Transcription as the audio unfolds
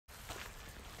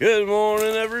Good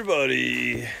morning,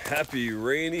 everybody. Happy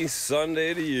rainy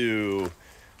Sunday to you.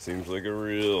 Seems like a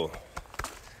real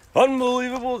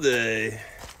unbelievable day.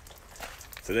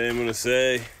 Today I'm going to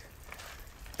say,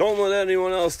 don't let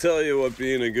anyone else tell you what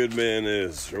being a good man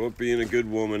is or what being a good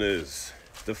woman is.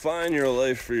 Define your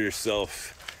life for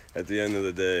yourself at the end of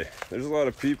the day. There's a lot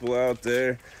of people out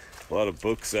there, a lot of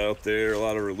books out there, a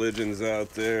lot of religions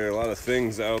out there, a lot of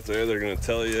things out there that are going to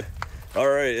tell you, all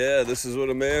right, yeah, this is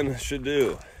what a man should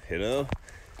do. You know,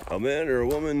 a man or a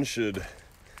woman should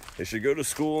go to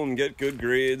school and get good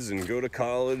grades and go to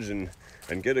college and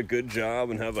get a good job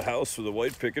and have a house with a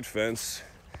white picket fence,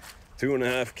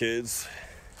 2.5 kids.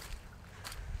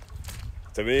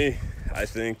 To me, I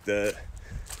think that,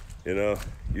 you know,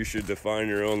 you should define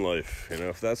your own life. You know,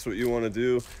 if that's what you want to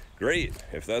do, great.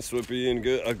 If that's what being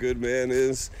a good man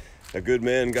is, a good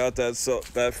man got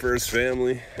that first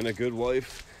family and a good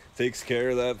wife takes care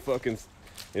of that fucking,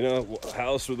 you know,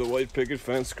 house with a white picket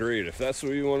fence, great. If that's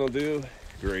what you want to do,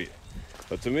 great.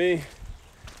 But to me,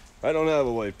 I don't have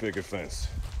a white picket fence.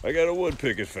 I got a wood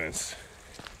picket fence.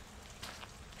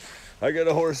 I got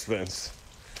a horse fence.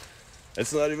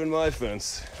 It's not even my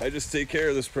fence. I just take care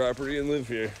of this property and live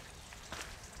here.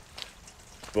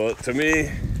 But to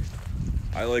me,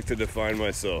 I like to define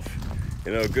myself.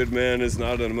 You know, a good man is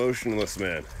not an emotionless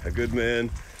man. A good man,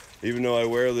 even though I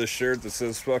wear this shirt that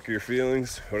says fuck your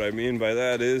feelings, what I mean by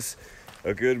that is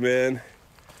a good man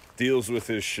deals with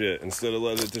his shit instead of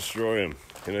letting it destroy him.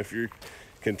 And if you're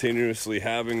continuously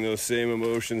having those same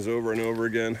emotions over and over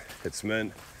again, it's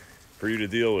meant for you to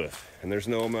deal with. And there's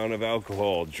no amount of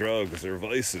alcohol, drugs, or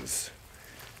vices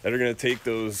that are going to take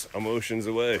those emotions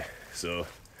away. So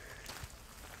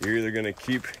you're either going to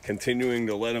keep continuing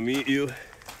to let them eat you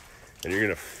and you're going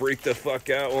to freak the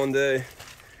fuck out one day,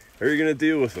 or you're going to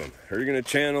deal with them, or you're going to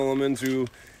channel them into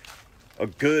a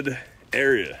good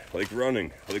area, like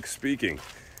running, like speaking,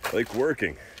 like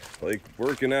working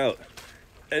out,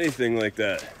 anything like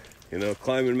that. You know,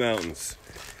 climbing mountains,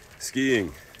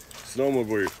 skiing,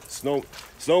 snowmobiling,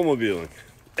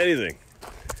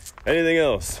 anything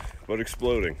else but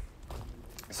exploding.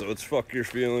 So it's fuck your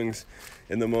feelings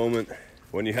in the moment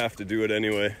when you have to do it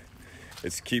anyway.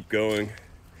 It's keep going.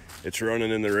 It's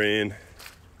running in the rain,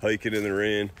 hiking in the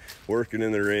rain, working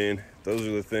in the rain. Those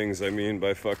are the things I mean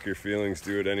by fuck your feelings,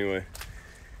 do it anyway.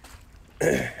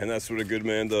 And that's what a good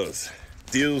man does.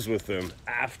 Deals with them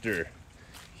after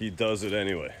he does it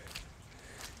anyway.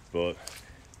 But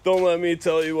don't let me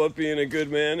tell you what being a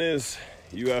good man is.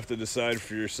 You have to decide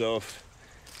for yourself.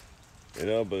 You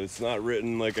know, but it's not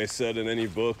written, like I said, in any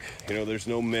book. You know, there's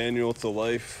no manual to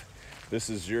life. This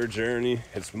is your journey.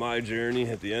 It's my journey.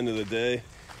 At the end of the day,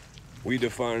 we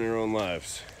define our own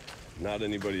lives, not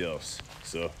anybody else.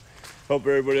 So hope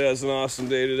everybody has an awesome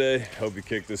day today. Hope you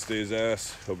kick this day's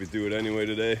ass. Hope you do it anyway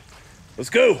today. Let's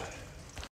go.